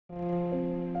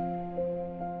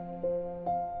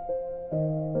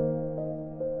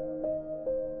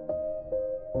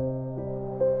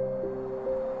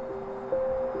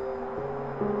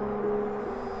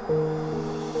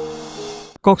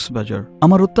কক্সবাজার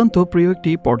আমার অত্যন্ত প্রিয়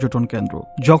একটি পর্যটন কেন্দ্র।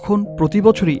 যখন প্রতি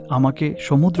বছরই আমাকে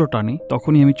সমুদ্র টানে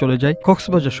তখনই আমি চলে যাই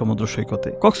কক্সবাজার সমুদ্র সৈকতে।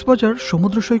 কক্সবাজার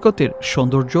সমুদ্র সৈকতের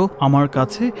সৌন্দর্য আমার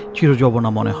কাছে চিরযৌবনা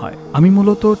মনে হয়। আমি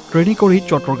মূলত ট্রেনে করেই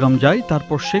চট্টগ্রাম যাই,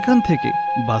 তারপর সেখান থেকে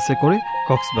বাসে করে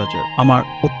কক্সবাজার। আমার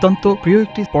অত্যন্ত প্রিয়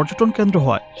একটি পর্যটন কেন্দ্র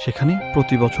হয়, সেখানে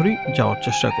প্রতি বছরই যাওয়ার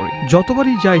চেষ্টা করি।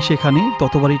 যতবারই যাই সেখানে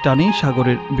ততবারই টানে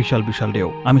সাগরের বিশাল বিশাল ঢেউ।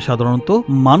 আমি সাধারণত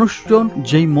মানুষজন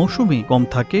যেই মৌসুমে কম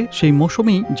থাকে সেই মৌসুমেই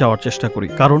যাওয়ার চেষ্টা করি,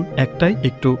 কারণ একটাই,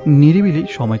 একটু নিরিবিলি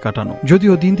সময় কাটানো।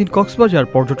 যদিও দিন দিন কক্সবাজার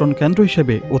পর্যটন কেন্দ্র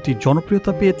হিসেবে অতি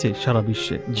জনপ্রিয়তা পেয়েছে সারা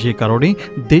বিশ্বে, যে কারণে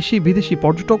দেশি বিদেশি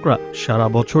পর্যটকরা সারা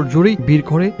বছর জুড়েই ভিড়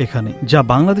করে এখানে, যা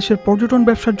বাংলাদেশের পর্যটন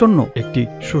ব্যবসার জন্য একটি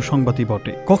সুসংবাদই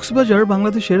বটে। কক্সবাজার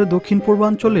বাংলাদেশের দক্ষিণ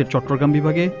পূর্বাঞ্চলের চট্টগ্রাম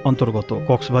বিভাগে অন্তর্গত।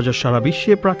 কক্সবাজার সারা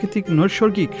বিশ্বে প্রাকৃতিক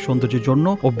নৈসর্গিক সৌন্দর্যের জন্য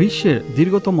ও বিশ্বের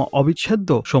দীর্ঘতম অবিচ্ছেদ্য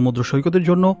সমুদ্র সৈকতের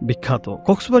জন্য বিখ্যাত।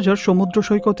 কক্সবাজার সমুদ্র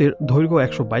সৈকতের দৈর্ঘ্য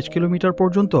 122 কিলোমিটার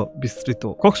পর্যন্ত বিস্তৃত।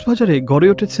 কক্সবাজারে গড়ে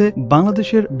উঠেছে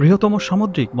বাংলাদেশের বৃহত্তম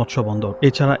সামুদ্রিক মৎস্য বন্দর।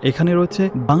 এছাড়া এখানে রয়েছে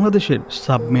বাংলাদেশের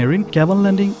সাবমেরিন ক্যাবল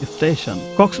ল্যান্ডিং স্টেশন।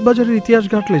 কক্সবাজারের ইতিহাস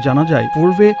ঘাটলে জানা যায়,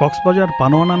 পূর্বে কক্সবাজার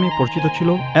পানোয়া নামে পরিচিত ছিল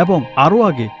এবং আরো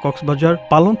আগে কক্সবাজার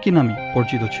পালঙ্কি নামে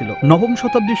পরিচিত ছিল। নবম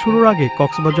শতাব্দীর শুরুর আগে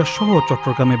কক্সবাজার সহ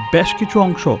চট্টগ্রামে বেশ কিছু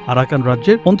অংশ আরাকান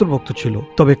রাজ্যের অন্তর্ভুক্ত ছিল।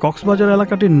 তবে কক্সবাজার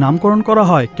এলাকাটির নামকরণ করা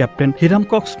হয় ক্যাপ্টেন হিরাম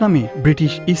কক্স নামে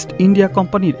ব্রিটিশ ইস্ট ইন্ডিয়া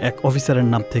কোম্পানির এক অফিসারের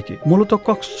নাম থেকে। মূলত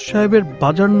কক্স সাহেবের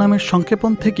বাজার নামের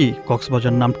সংক্ষেপণ থেকে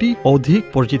কক্সবাজার নামটি অধিক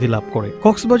পরিচিতি লাভ করে।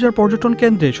 কক্সবাজার পর্যটন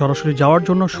কেন্দ্রে সরাসরি যাওয়ার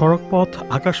জন্য সড়ক পথ,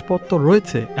 আকাশপথ তো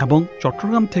রয়েছে এবং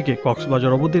চট্টগ্রাম থেকে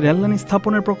কক্সবাজার অবধি রেললাইন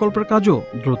স্থাপনের প্রকল্পের কাজও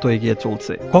দ্রুত এগিয়ে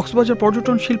চলছে। কক্সবাজার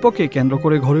পর্যটন শিল্পকে কেন্দ্র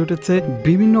করে গড়ে উঠেছে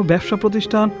বিভিন্ন ব্যবসা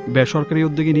প্রতিষ্ঠান, বেসরকারি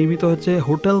উদ্যোগে নির্মিত হচ্ছে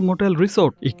হোটেল, মোটেল,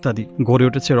 রিসোর্ট ইত্যাদি। গড়ে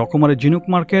উঠেছে রকমারি ঝিনুক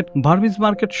মার্কেট, বার্মিজ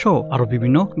মার্কেট সহ আরো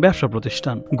বিভিন্ন ব্যবসা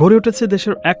প্রতিষ্ঠান। গড়ে উঠেছে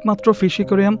দেশের একমাত্র ফিশ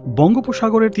অ্যাকোয়ারিয়াম।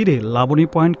 বঙ্গোপসাগরের তীরে লাবণী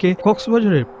পয়েন্টকে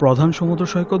কক্সবাজারের প্রধান সমুদ্র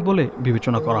সৈকত বলে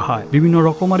বিবেচনা করা হয়। বিভিন্ন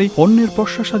রকমারি পণ্যের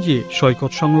পসরা সাজিয়ে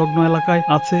সৈকত সংলগ্ন এলাকায়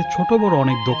আছে ছোট বড়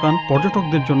অনেক দোকান,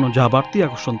 পর্যটকদের জন্য যা বাড়তি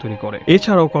আকর্ষণ তৈরি করে।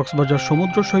 এছাড়াও কক্সবাজার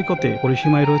সমুদ্র সৈকতে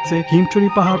পরিসীমায় রয়েছে হিমচুরি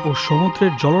পাহাড় ও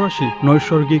সমুদ্রের জলরাশি,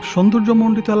 নৈসর্গিক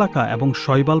সৌন্দর্যমণ্ডিত এলাকা এবং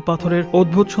শৈবাল পাথরের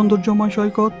অদ্ভুত সৌন্দর্যময়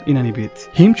সৈকত ইনানি বিচ।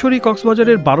 হিমছড়ি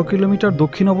কক্সবাজারের 12 কিলোমিটার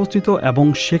দক্ষিণ অবস্থিত এবং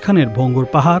সেখানের ভঙ্গুর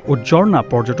পাহাড় ও ঝর্ণা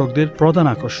পর্যটকদের প্রধান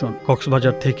আকর্ষণ।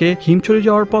 কক্সবাজার থেকে হিমছড়ি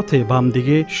যাওয়ার পথে বাম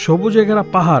দিকে সবুজে ঘেরা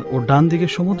পাহাড় ও ডান দিকে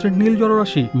সমুদ্রের নীল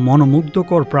জলরাশি,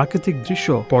 মনোমুগ্ধকর প্রাকৃতিক দৃশ্য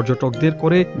পর্যটকদের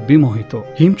করে বিমোহিত।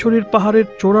 হিমছড়ির পাহাড়ের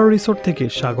চূড়ার রিসোর্ট থেকে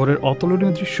সাগরের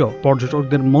অতুলনীয় দৃশ্য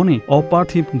পর্যটকদের মনে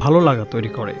অপার্থিব ভালো লাগা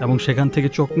তৈরি করে এবং সেখান থেকে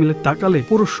চোখ মিলে তাকালে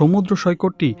পুরো সমুদ্র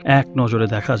সৈকতটি এক নজরে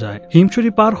দেখা যায়। হিমছড়ি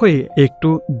পার হয়ে একটু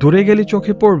দূরে গেলে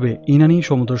চোখে পড়বে ইনানি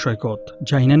সমুদ্র সৈকত,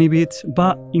 যা ইনানি বিচ বা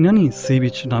ইনানি সি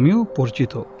বিচ নামেও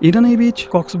পরিচিত। ইনানি বিচ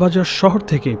কক্সবাজার শহর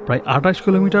থেকে প্রায় 28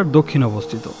 কিলোমিটার দক্ষিণে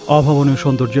অবস্থিত। অভাবনীয়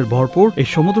সৌন্দর্যের ভরপুর এই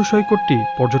সমুদ্র সৈকতটি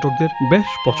পর্যটকদের বেশ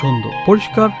পছন্দ।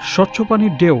 পরিষ্কার স্বচ্ছ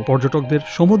পানির ঢেউ পর্যটকদের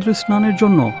সমুদ্রে স্নানের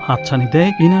জন্য হাতছানি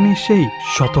দেয় ইনানির সেই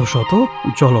শত শত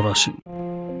জলরাশি।